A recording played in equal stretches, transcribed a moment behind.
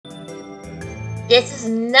This is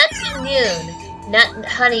Nutty Noon, not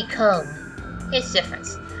Honeycomb. Here's the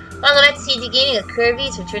difference. Welcome back to CD Gaming of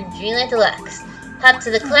Kirby's Return to Dreamland Deluxe. Hop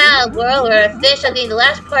to the cloud world where I finished up getting the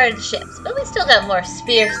last part of the ships, but we still got more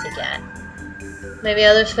spears to get. Maybe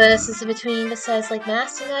other bonuses in between besides like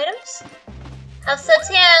mastering items? Hope so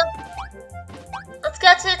too. Let's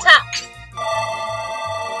go to the top.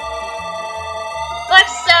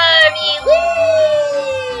 4-star me! Whee!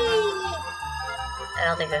 I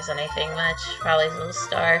don't think there's anything much. Probably a little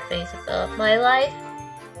star face to fill up my life.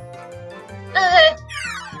 Okay.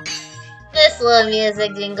 This little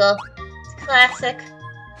music jingle. It's classic.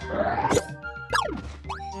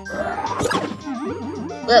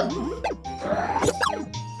 Whoop.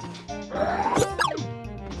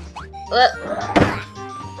 Whoop.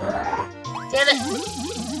 Damn it.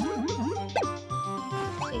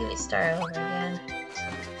 Give me start over again.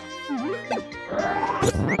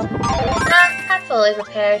 I'm fully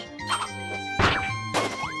prepared.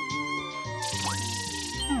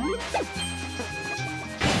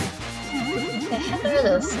 The heck are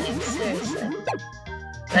those things? Seriously.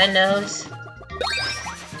 My nose.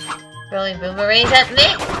 Throwing boomerangs at me?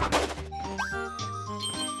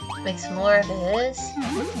 Makes more of it is.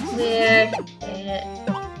 Weird. Ain't it?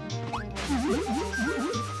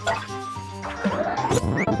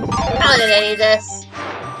 How did I need this?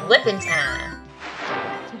 Whipping time.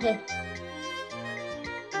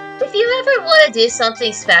 If you ever want to do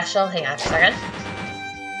something special, hang on a second.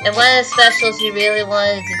 And one of the specials you really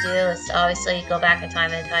wanted to do is obviously go back in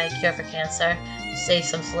time and try a cure for cancer. Save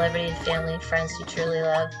some celebrity, family, and friends you truly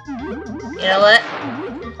love. You know what?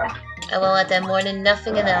 I won't let that more than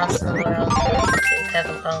nothing else in the world.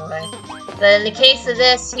 Kevin Conroy. But in the case of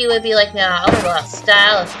this, he would be like, nah, I'm about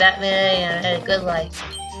style, it's Batman, and I had a good life.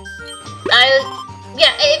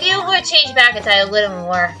 Yeah, if you were to change back in time, it wouldn't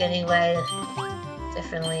work anyway.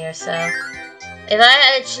 Differently or so. If I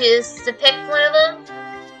had to choose to pick one of them,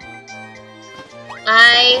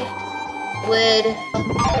 I would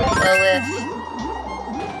go with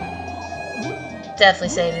definitely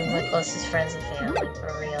saving my closest friends and family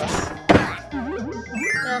for reals.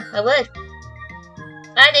 Well, I would.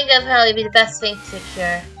 I think that'd probably be the best thing to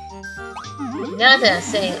cure. Not that I'm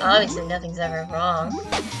saying obviously nothing's ever wrong.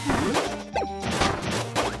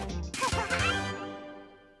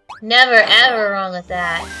 Never ever wrong with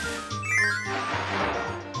that.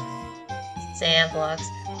 Sand blocks.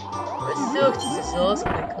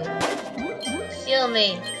 Shield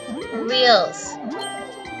me. For reals.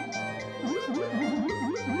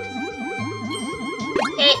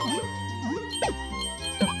 Hey.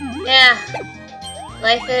 Yeah.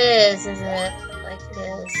 Life it is, isn't it? Life it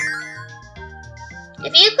is.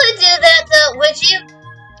 If you could do that though, would you?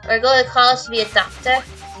 Or go to college to be a doctor?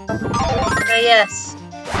 Oh yes.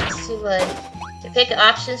 Yes you would. If you pick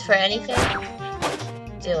options for anything,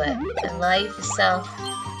 do it. And life itself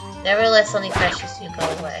never let something precious you go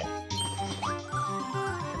away.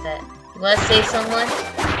 That you want to save someone?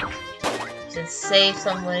 Then save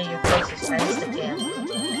someone of your closest friends to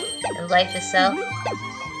family. And life itself,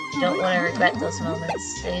 you don't want to regret those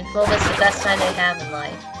moments. The moments the best time they have in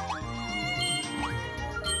life.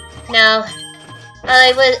 Now,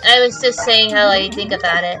 I was just saying how I think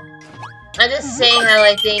about it. I'm just saying how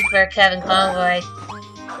I think for Kevin Conroy.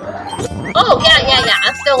 Oh, yeah.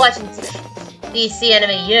 I'm still watching DC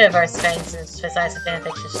Anime Universe things besides the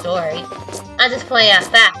fanfiction story. I'm just pointing out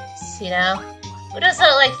facts, you know? Who does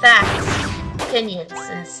not like facts? Opinions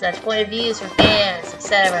and such point of views for fans,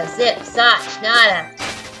 etc. Zip, Zotch, Nada,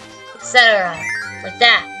 etc. Like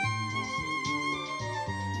that.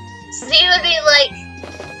 So he would be like,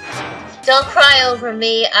 don't cry over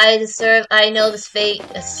me, I know this fate,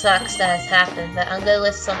 it sucks that has happened, but I'm gonna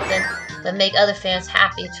lift something that make other fans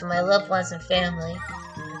happy for my loved ones and family,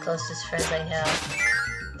 the closest friends I know.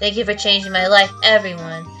 Thank you for changing my life,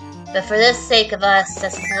 everyone. But for the sake of us,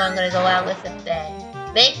 this is what I'm gonna go out with a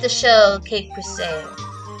bang. Make the show Cape Crusader.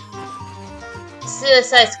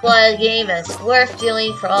 Suicide Squad game is worth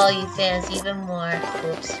doing for all you fans even more.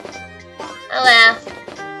 Oops. I laugh.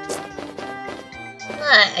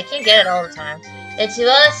 I can't get it all the time. And to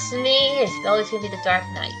us, to me, it's always gonna be the Dark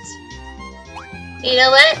Knight. You know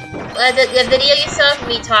what? The video you saw of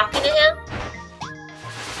me talking to him?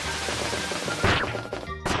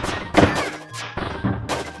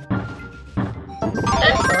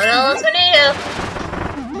 That's going all on tornado.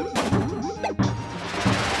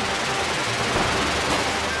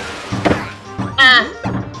 Ah.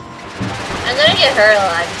 I'm gonna get hurt a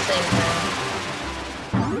lot just so you know.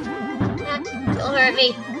 Don't hurt me.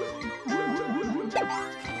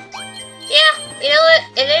 Yeah, you know what?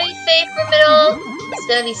 In any fate from it all, it's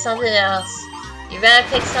gonna be something else. You rather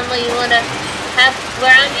pick someone you wanna have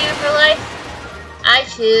around you for life, I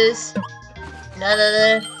choose none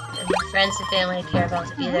other than the friends and family I care about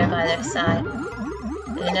to be there by their side.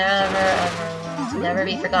 They never, ever will never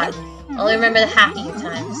be forgotten. Only remember the happy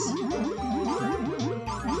times.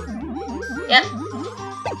 Yep.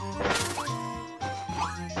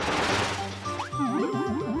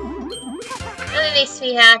 It makes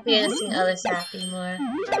me happier to see others happy more.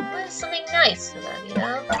 I want something nice for them, you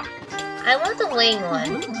know? I want the wing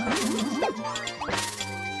one.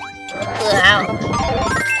 Wow.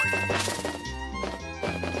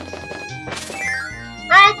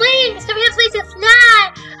 I have wings! Come here, please, to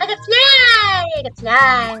fly! I can fly! I can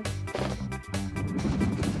fly!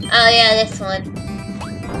 Oh yeah, this one.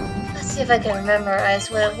 Let's see if I can memorize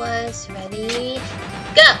what it was. Ready?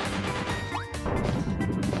 Go!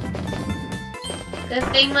 Good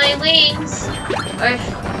thing my wings are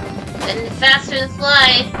faster to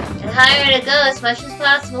fly and higher to go as much as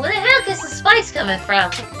possible. Where the heck is the spikes coming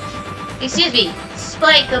from? Excuse me,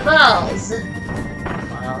 spike of balls.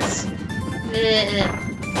 Balls.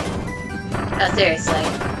 Oh, seriously.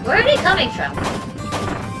 Where are they coming from?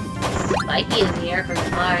 Spiky is here from the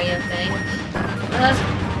Mario thing.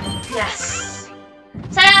 Yes.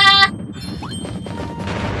 Ta-da!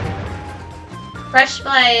 Crushed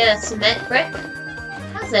by a cement brick?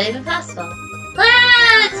 How's that even possible?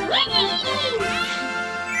 Let's win!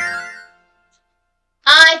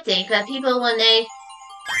 I think that people, when they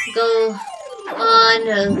go on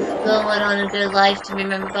a good life to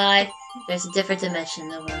remember by, there's a different dimension in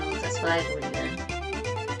the world. That's what I believe in.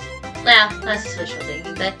 Well, that's just wishful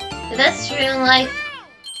thinking, but if that's true in life,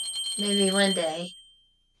 maybe one day.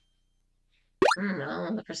 I don't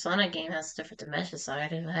know, the Persona game has a different dimension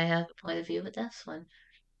side, and I have a point of view with this one.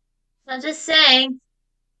 I'm just saying.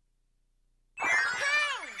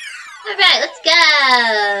 Alright, let's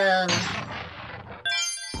go!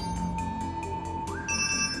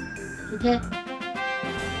 Okay.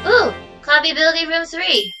 Ooh! Copy Ability Room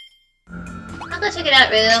 3! I'll go check it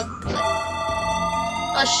out real quick.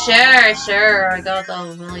 Oh, sure. I got the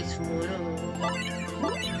really smooth.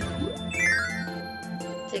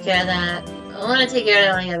 Take care of that. I want to take care of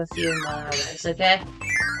that. I only have a few more others, okay?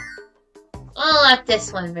 I'll lock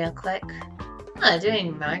this one real quick. Oh,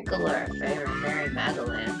 doing Mangalar, very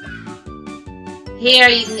Madeline. Here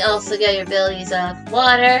you can also get your abilities of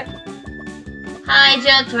water, high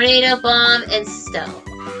jump, tornado bomb, and stone.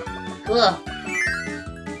 Cool.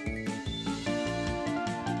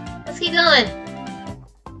 Let's keep going.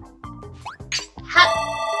 Ha!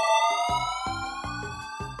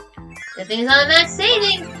 Good thing it's on max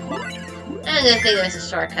saving. I'm gonna think there's a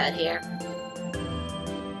shortcut here.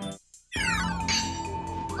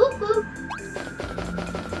 Whoop.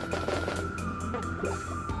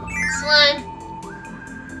 This one.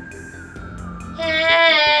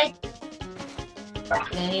 Hey!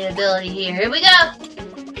 Gonna need an ability here. Here we go!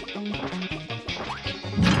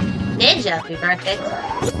 Ninja, be perfect.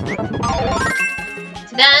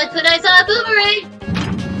 Too bad I couldn't saw a boomerang!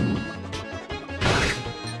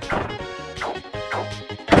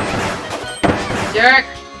 Jerk!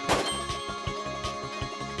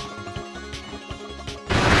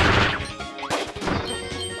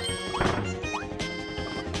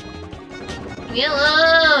 Leave me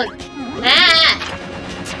alone! Ah!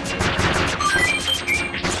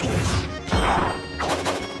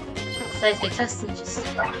 Besides, they trust me just...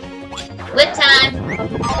 Whip time!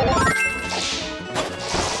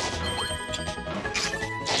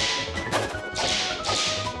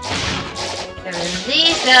 Get rid of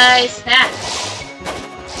these guys! Ah!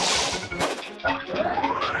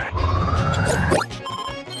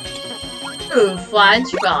 Ooh, flying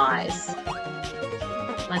fries.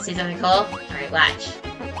 Wanna see something cool? Alright, watch.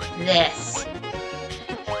 This.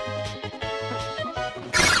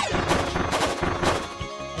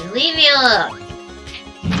 And leave me alone.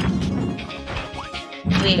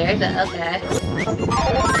 Weird, but okay.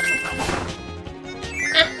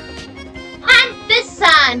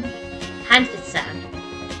 Hanfist-san! Hanfist-san.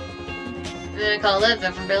 I'm gonna call it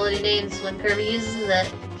different ability names when Kirby uses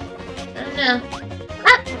it. I don't know.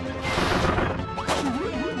 Ah!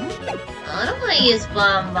 I don't want to use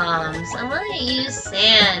bombs. I want to use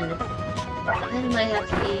sand. Then might have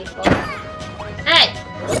to be both. Hey!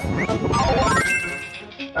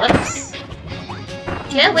 Whoops.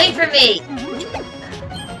 Can't wait for me!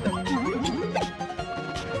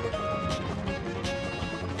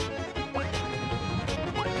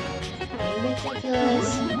 Ridiculous.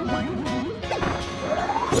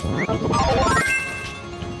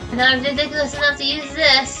 Now I'm ridiculous enough to use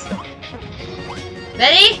this.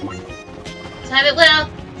 Ready? Time it will.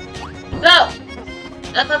 Go!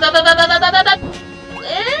 Up.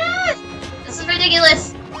 This is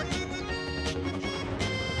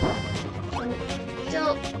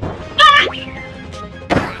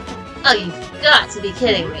to be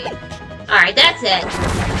kidding me. Alright, that's it.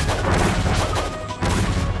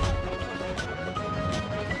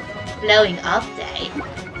 Blowing up day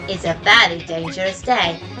is a very dangerous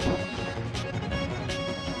day.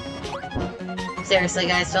 Seriously,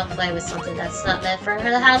 guys, don't play with something that's not meant for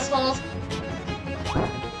the household.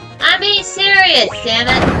 I'm being serious, damn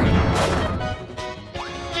it.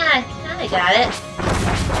 Yeah, I got it.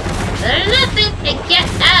 There's nothing to get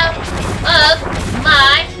out of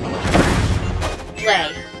my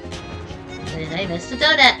way. And I missed a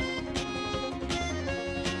donut.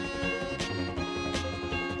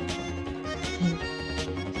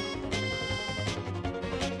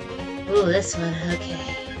 Ooh, this one,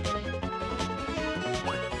 okay.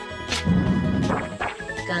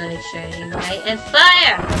 Gotta make sure I aim right and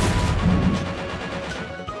fire!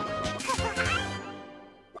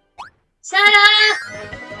 Ta-da!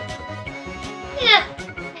 Yeah,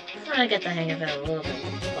 I'm gonna get the hang of it a little bit.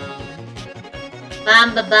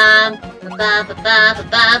 Bam, ba bam, ba bam, ba bam, ba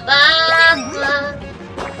bam, bam.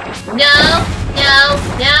 No, no,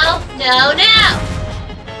 no, no, no!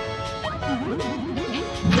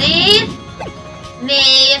 Leave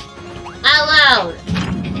me alone.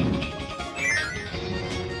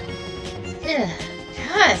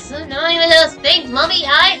 God, it's so annoying with those things, Mommy.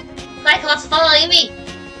 Cyclops following me.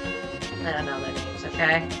 I don't know their names,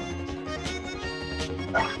 okay?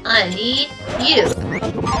 I need you.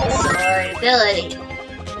 Sword ability.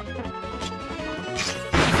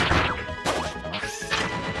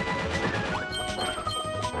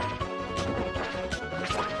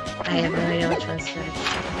 I have no idea which one's which.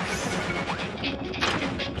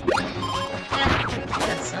 Yeah,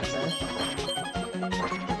 that's something.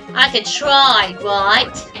 I could try,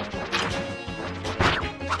 right?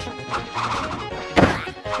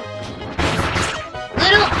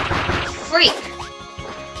 Little freak.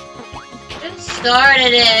 Who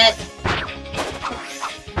started it?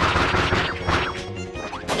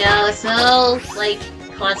 No, it's no, like,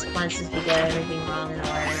 consequences if you get everything wrong in order.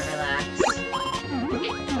 Relax.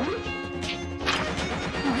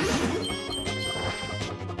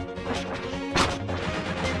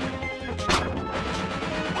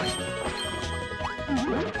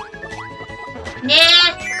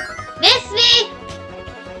 Nah! Miss me!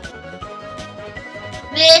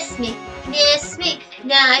 Miss me! Miss me!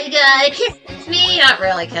 Now you gotta kiss me! Not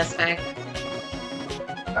really kiss me.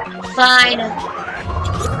 Fine.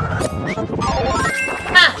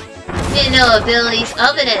 Ha! Didn't know abilities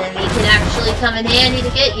of an enemy can actually come in handy to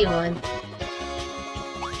get you one.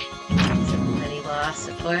 It's a mini boss,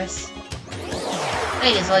 of course.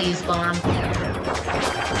 Might as well use bomb.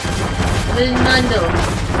 Mundo.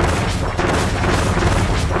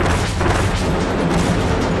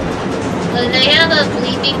 When they have a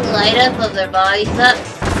bleeping light up of their bodies up,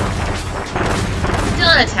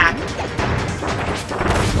 don't attack them.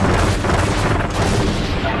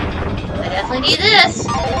 I definitely need this.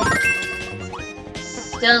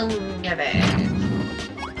 Stone River.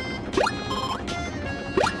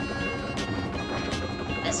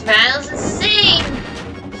 This round's insane!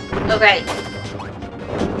 Oh right.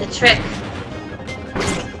 The trick.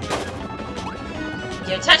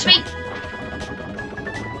 You touch me?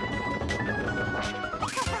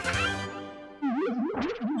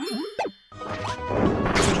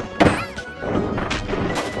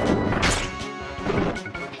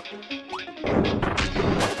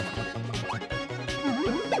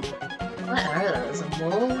 What are those? A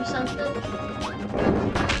mole or something?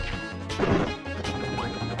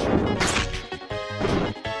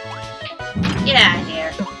 Get out of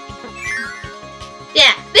here.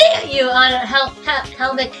 Yeah, big you on a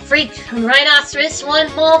helmet freak rhinoceros one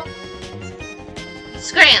more.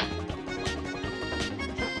 Scram.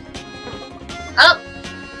 Oh,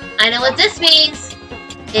 I know what this means.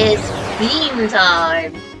 It's beam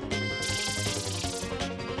time.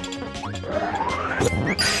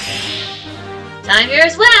 Time here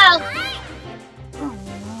as well.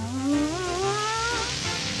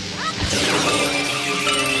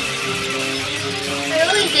 I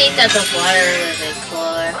really think that's a water living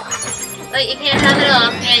core. But you can't have it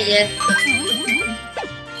all, can't you?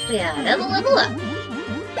 Yeah, level up.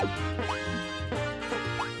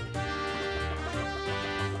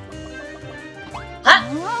 Ha!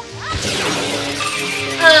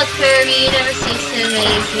 Oh, Kirby, you never cease to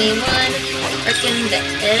amaze me one frickin' bit.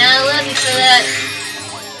 And I love you for that.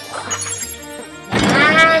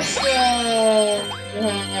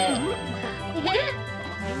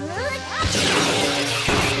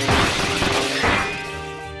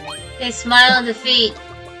 They smile in defeat.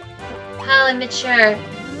 How immature.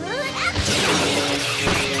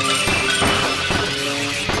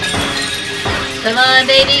 Come on,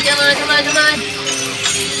 baby, come on, come on, come on.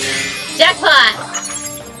 Jackpot!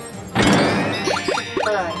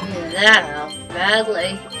 Oh, I needed that out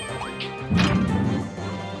badly.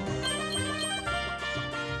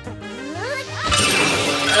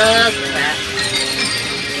 Oh, crap.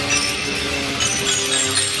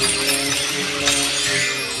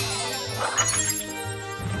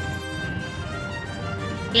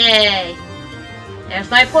 Yay! There's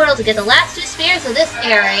my portal to get the last 2 spheres of this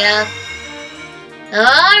area.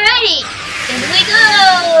 Alrighty! In we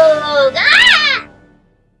go! Ah!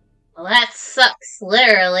 Well, that sucks,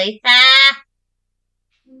 literally. Ah!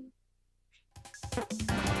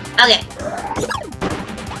 Okay.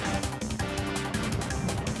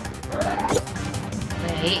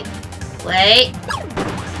 Wait.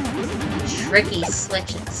 Tricky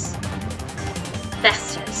switches.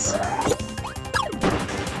 Bastards.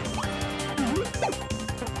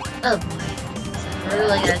 Oh boy. So I'm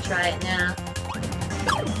really gonna try it now.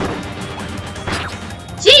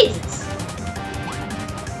 Jesus!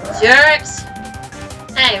 Jerks!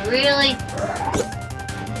 Hey, really?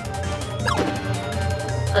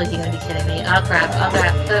 Oh, you gotta be kidding me. Oh crap, oh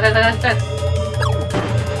crap.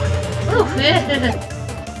 Oh, yeah!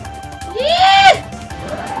 Yeah!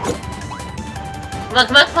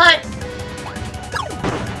 Come on!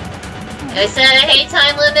 I said I hate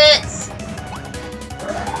time limits!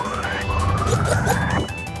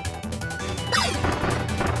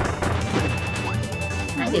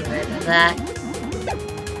 I did worry about that.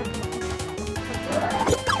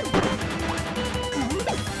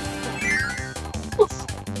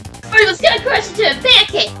 I was gonna crush into a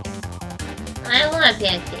pancake! I want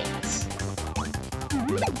pancakes.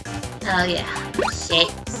 Oh yeah,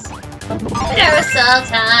 shakes. Carousel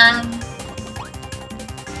time!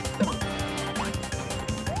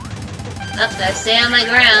 Oh, gotta stay on my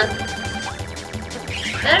ground.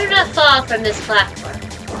 Better not fall from this platform.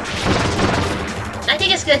 I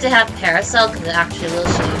think it's good to have Parasol because it actually will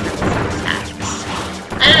show you different attacks.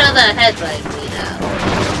 I don't know about headbutting me though.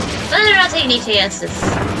 But I'm not taking any chances.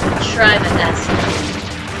 Try my best.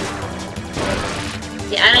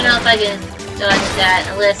 Yeah, I don't know if I can dodge that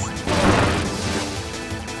unless...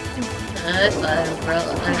 I thought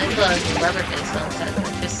rubber face all the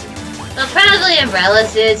time. Just... Well, probably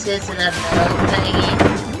umbrellas is due to the metal thingy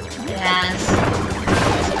it has.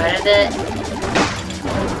 It's part of it.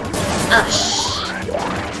 Oh, shit.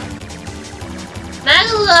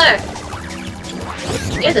 Mangalore!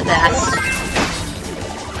 You're the best.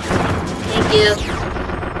 Thank you.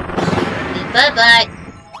 Bye-bye.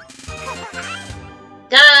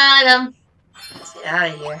 Got him! Let's get out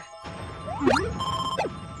of here.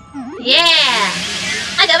 Yeah!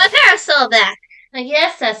 I got my parasol back! I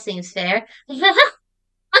guess that seems fair.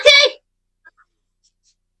 Okay!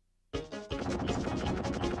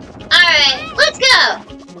 Alright, let's go!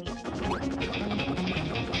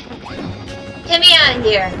 Get me out of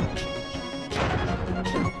here.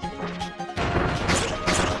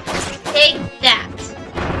 Take that.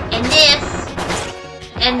 And this.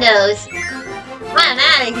 And those. I'm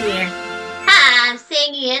out of here. I'm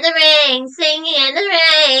singing in the rain, singing in the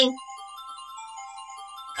rain.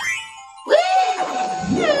 Woo!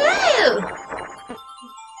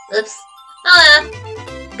 Oops. Oh well.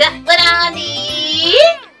 Got what I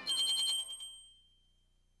need.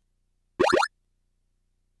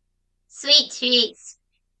 Sweet treats.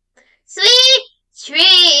 Sweet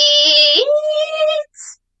treats.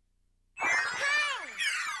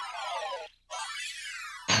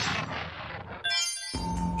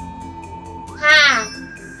 Ha!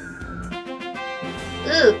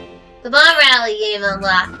 Ooh, the bomb rally game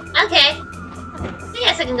unlocked. Okay. I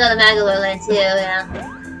guess I can go to Mangalore Land too, yeah.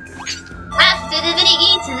 After the video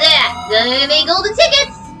game to that, gonna make golden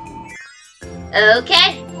tickets!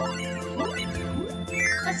 Okay.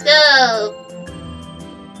 Let's go!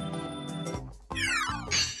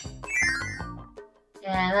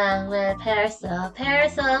 Yeah, with parasol,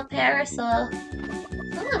 parasol, parasol.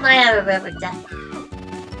 Someone might have a rubber duck.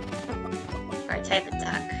 Or a type of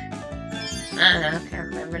duck. I don't know, I can't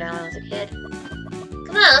remember now when I was a kid.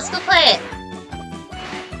 Come on, let's go play it!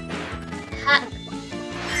 Ha!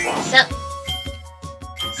 So,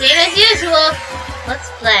 same as usual! Let's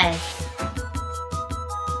play.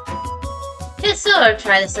 Could sort of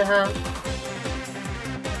try this at home.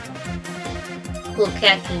 Cool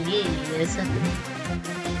cat can be this.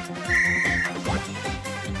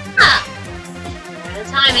 Ah! The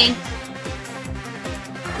timing.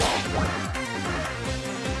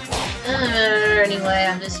 Anyway,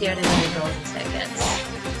 I'm just here to do golden tickets.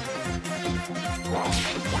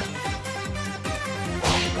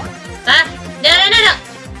 Ah! No!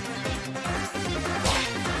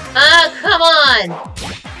 Oh, come on!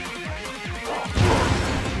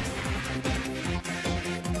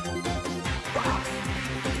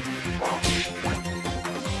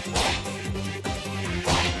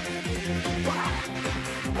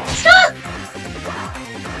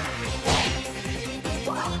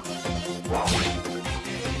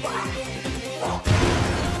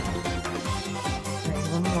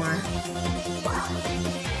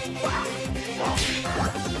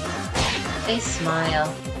 They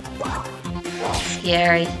smile.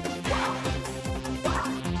 Scary.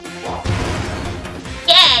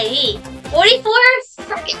 Yay! 44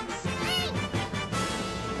 seconds!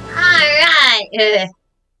 Alright!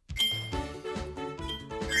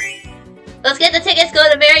 Let's get the tickets,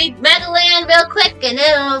 go to Merry Megaland real quick, and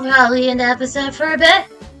then we'll probably end the episode for a bit.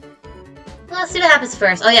 Let's see what happens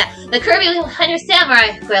first. Oh yeah, the Kirby 100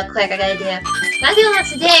 Samurai real quick, I gotta do. Might be on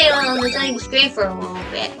today on the tiny screen for a little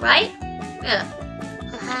bit, right? Yeah.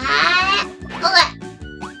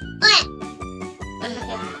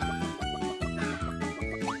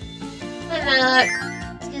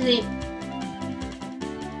 Excuse me.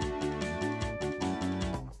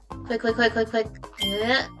 Quick.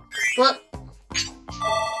 Yeah. Whoop.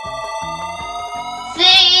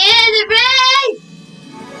 See you in the race!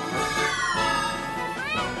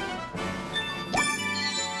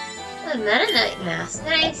 A Meta Knight mask.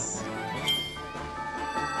 Nice.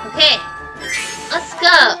 Okay. Let's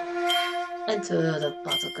go into the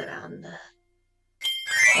battleground.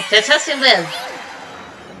 Okay, testing with.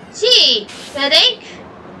 Gee, I think.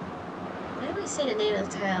 Why do we say the name of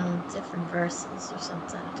the town? Different verses or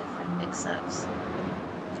something, different mix-ups.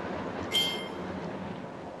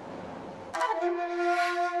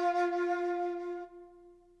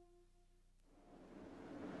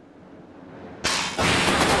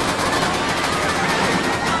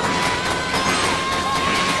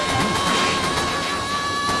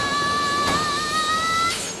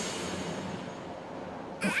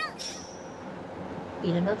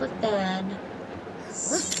 Beat him up with Ban.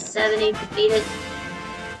 70 defeated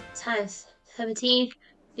times 17.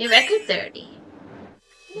 Your record 30.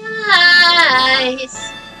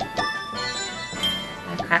 Nice!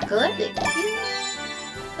 A crackler, thank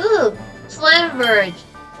you. Ooh, Slime Verge.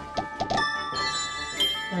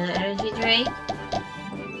 Another energy drink.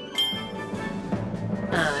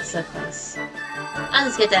 Oh, so close. I'll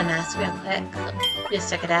just get that mask real quick. Just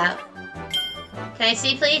check it out. Can I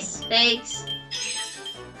see, please? Thanks.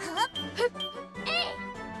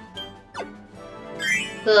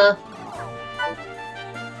 Cool.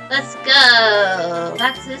 Let's go!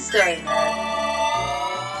 Back to the story mode.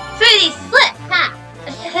 Pretty slick, ha!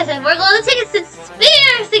 We're going to take us to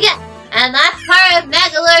Spears again! And that's part of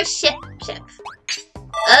Megalur's ship.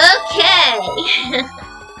 Okay!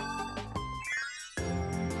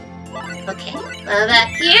 Okay, back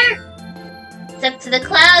here. Step to the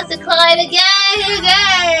clouds to climb again!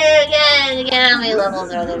 How many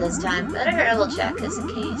levels are there this time? Better double check just in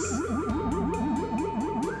case.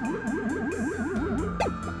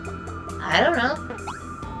 I don't know.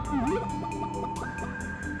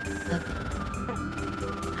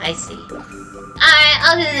 I see. Alright,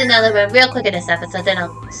 I'll do another one real quick in this episode, then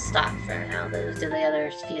I'll stop for now. We'll do the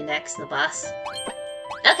other few next in the boss.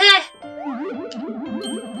 Okay!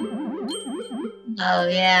 Oh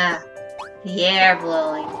yeah. The air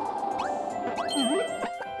blowing.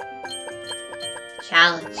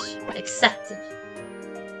 Challenge accepted.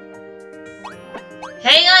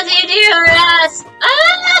 Hang on to your dear ass!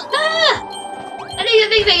 I think you're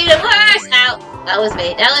making it worse! Ow! That was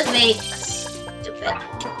me. Stupid.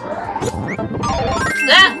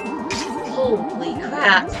 Ah! Holy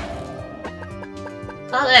crap.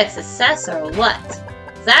 Call that a success or what?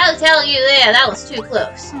 Cause I'll tell you there, that was too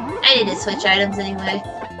close. I need to switch items anyway.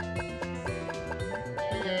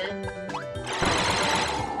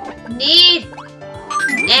 Need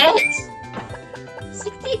it!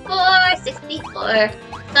 64!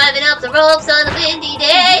 Climbing up the ropes on a windy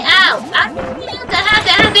day! Ow! I didn't want that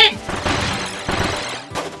to happen!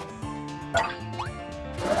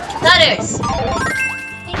 Cutters!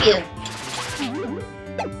 Thank you.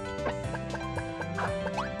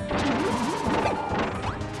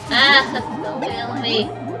 Don't kill me.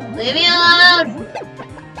 Leave me alone!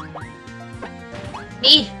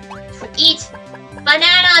 Me! Eat!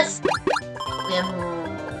 Bananas!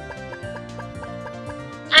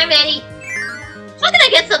 I'm ready. How can I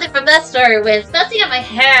get something from that story with? Especially on my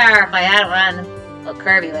hair if I had one. Well,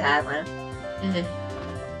 Kirby would have one.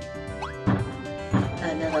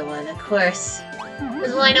 Another one, of course.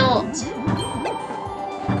 Because why not?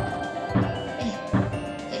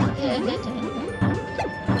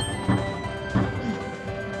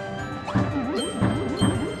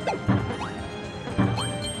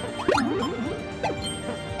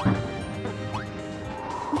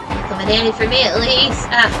 Coming handy for me at least.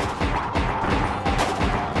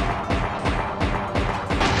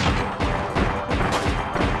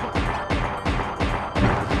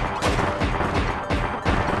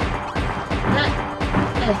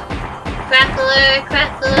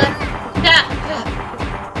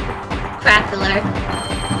 Crackler.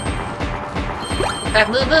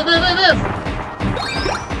 Move.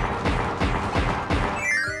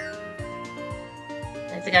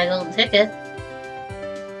 got a golden ticket.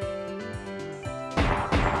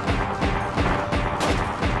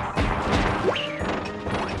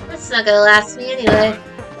 That's not gonna last me anyway.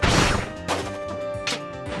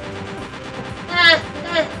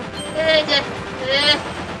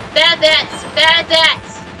 Bad bats! Bad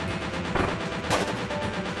bats!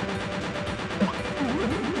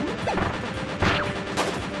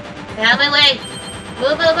 Get out of my way!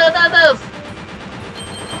 Move, move, move, move, move!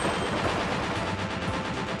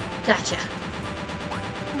 Gotcha.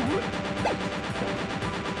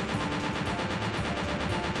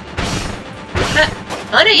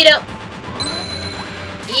 Oh no, you don't!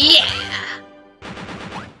 Yeah!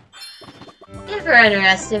 Never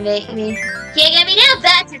underestimate me. Can't get me down,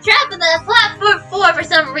 bats! You're trapped on the platform 4 for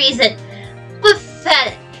some reason!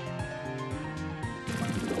 Pathetic!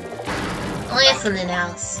 I'll get something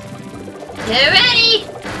else. Get ready!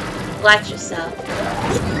 Watch yourself.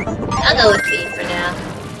 I'll go with B for now.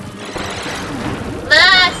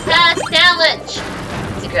 Masa sandwich!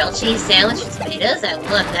 It's a grilled cheese sandwich with tomatoes? I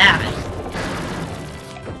love that.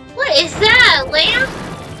 What is that? Lamb?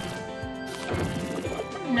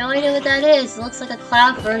 No idea what that is. It looks like a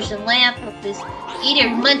cloud version lamp of this eater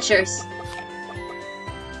munchers.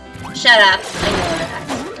 Shut up.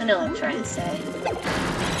 I know what I'm trying to say.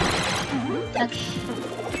 Okay.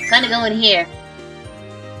 Time to go in here.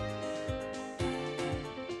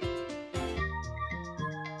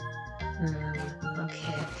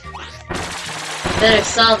 Okay. Better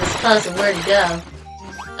solve this puzzle. Where to go?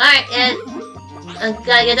 Alright, and I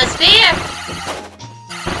gotta get the spear!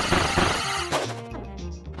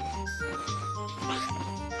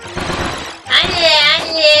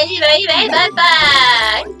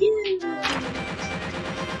 Bye-bye!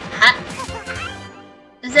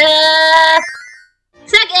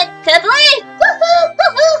 Second complete! Woohoo!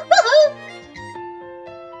 Woohoo! Woohoo!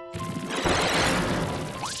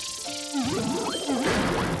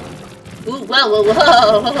 Ooh, whoa, whoa,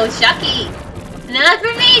 whoa! Shocky! Not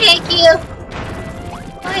for me, thank you!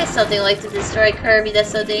 Why is something like to destroy Kirby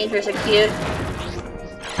that's so dangerous or cute?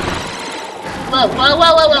 Whoa, whoa,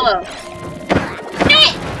 whoa, whoa, whoa, whoa!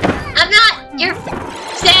 Hey! I'm not your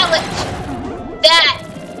sandwich! That!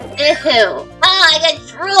 Ew! Oh, I got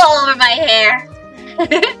drool all over my hair!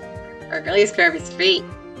 Or at least Kirby's feet.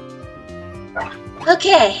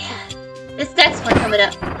 Okay. This next one coming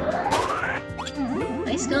up.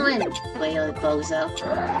 Nice going, Wayo Bozo.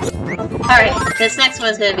 Alright, this next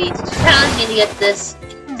one's gonna be challenging to get this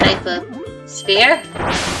type of sphere.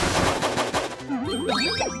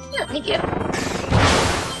 Yeah, thank you.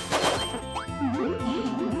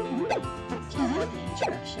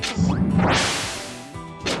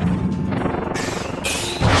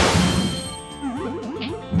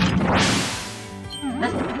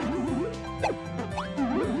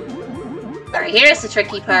 Alright, here's the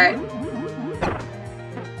tricky part.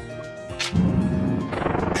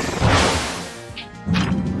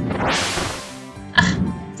 Ah,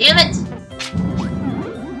 damn it!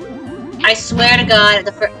 I swear to God,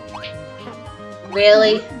 the first...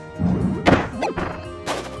 Really?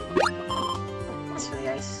 That's for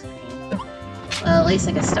the ice cream. Well, at least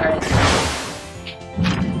I got started.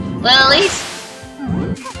 Well, at least...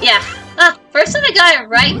 Yeah. Ah, first time I got it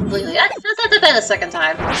right completely. That's not that bad the second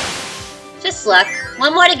time. Just luck.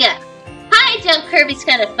 One more to go. High jump Kirby's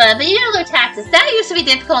kind of fun, but you don't learn tactics. That used to be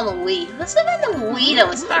difficult on the Wii. Must have been the Wii that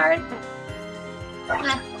was hard.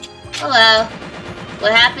 Oh well.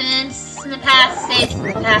 What happens in the past stays in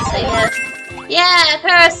the past, I guess. Yeah,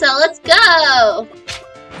 Parasol, let's go!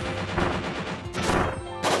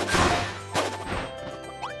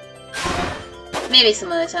 Maybe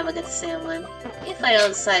some other time I'll get the same one. If I don't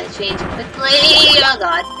decide to change it quickly. Oh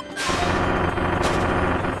god.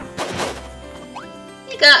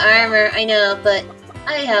 You got armor, I know, but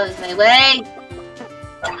I have my way.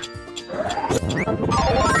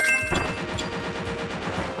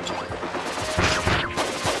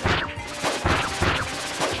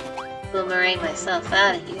 Boomerang myself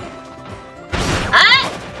out of here. Ah!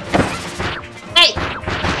 Hey!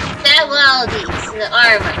 That wallabies in the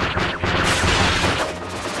armor.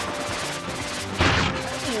 I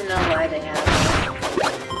don't even know why they have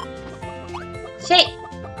it. Shake!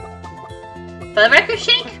 Butt record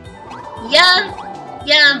shake? Yum!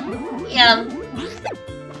 Yum! Yum!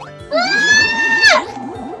 Ah!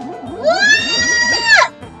 Ah!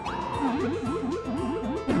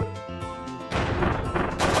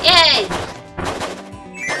 Yay!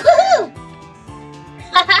 Woohoo!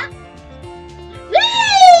 Haha!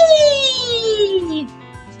 Whee!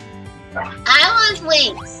 I want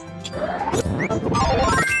wings!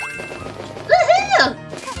 Woohoo!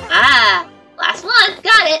 Ah! Last one!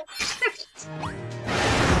 Got it! Perfect!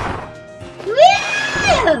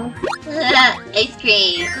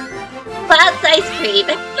 cream. Cloud's ice cream.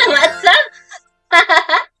 Want some?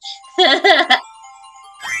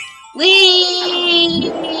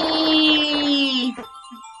 Whee!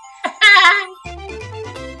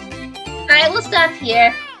 Alright, we'll stop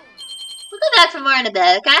here. We'll go back for more in a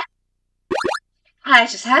bit, okay? I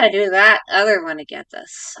just had to do that other one to get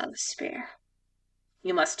this out of spare.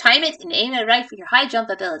 You must time it and aim it right for your high jump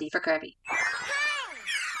ability for Kirby.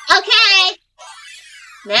 Okay!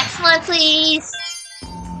 Next one, please!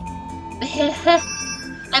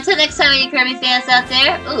 Until next time, you Kirby fans out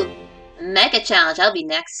there. Ooh, Mega Challenge, I'll be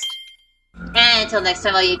next. And until next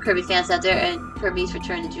time, all you Kirby fans out there, and Kirby's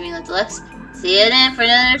Return to Dreamland Deluxe. See you then for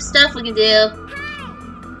another stuff we can do.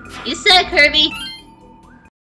 You said, Kirby.